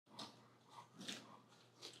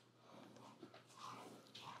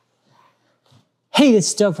Hey,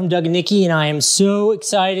 it's Doug from Doug and Nikki, and I am so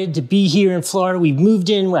excited to be here in Florida. We've moved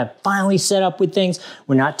in, we're finally set up with things.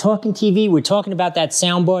 We're not talking TV, we're talking about that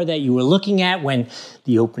soundbar that you were looking at when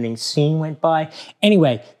the opening scene went by.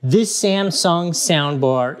 Anyway, this Samsung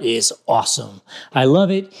soundbar is awesome. I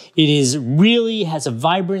love it. It is really has a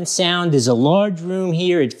vibrant sound. There's a large room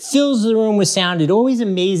here. It fills the room with sound. It always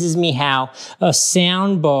amazes me how a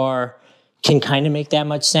soundbar can kind of make that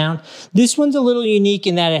much sound. This one's a little unique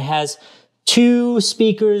in that it has two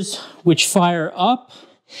speakers which fire up,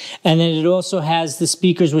 and then it also has the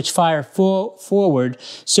speakers which fire forward,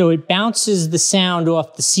 so it bounces the sound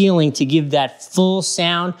off the ceiling to give that full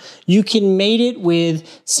sound. You can mate it with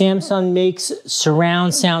Samsung makes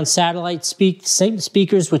surround sound satellite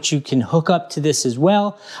speakers, which you can hook up to this as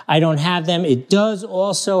well. I don't have them. It does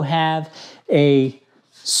also have a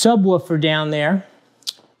subwoofer down there.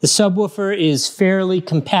 The subwoofer is fairly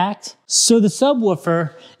compact. So the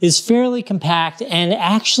subwoofer is fairly compact and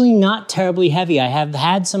actually not terribly heavy. I have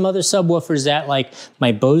had some other subwoofers that, like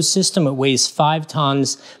my Bose system, it weighs 5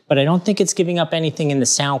 tons, but I don't think it's giving up anything in the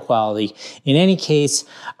sound quality. In any case,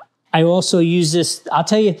 I also use this, I'll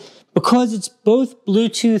tell you, because it's both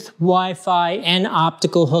Bluetooth, Wi-Fi, and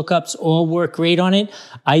optical hookups all work great on it,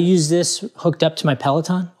 I use this hooked up to my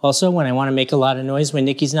Peloton. Also, when I want to make a lot of noise when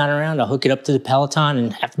Nikki's not around, I'll hook it up to the Peloton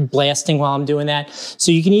and have blasting while I'm doing that.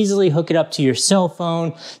 So you can easily hook it up to your cell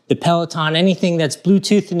phone, the Peloton, anything that's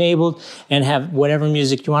Bluetooth enabled, and have whatever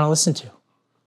music you want to listen to.